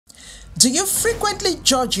Do you frequently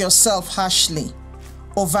judge yourself harshly,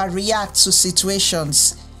 overreact to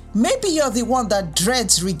situations? Maybe you're the one that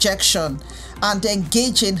dreads rejection and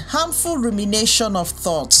engage in harmful rumination of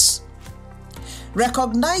thoughts.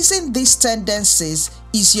 Recognizing these tendencies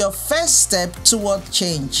is your first step toward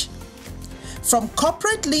change. From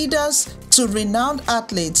corporate leaders to renowned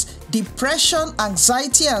athletes, depression,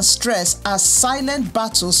 anxiety, and stress are silent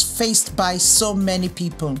battles faced by so many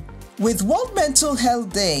people. With World Mental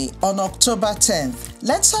Health Day on October 10th,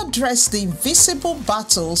 let's address the invisible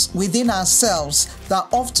battles within ourselves that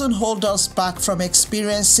often hold us back from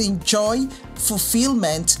experiencing joy,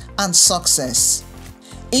 fulfillment, and success.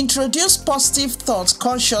 Introduce positive thoughts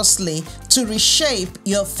consciously to reshape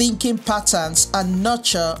your thinking patterns and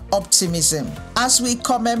nurture optimism. As we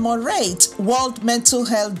commemorate World Mental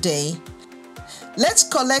Health Day, let's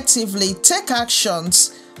collectively take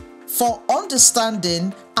actions for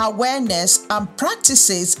understanding, awareness, and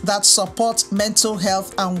practices that support mental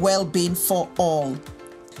health and well-being for all.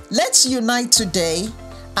 Let's unite today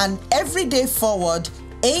and every day forward,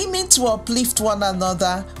 aiming to uplift one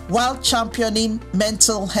another while championing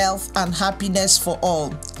mental health and happiness for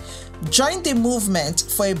all. Join the movement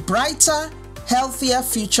for a brighter, healthier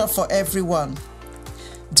future for everyone.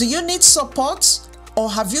 Do you need support or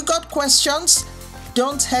have you got questions?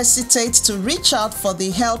 Don't hesitate to reach out for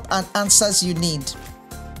the help and answers you need.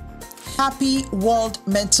 Happy World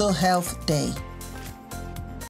Mental Health Day.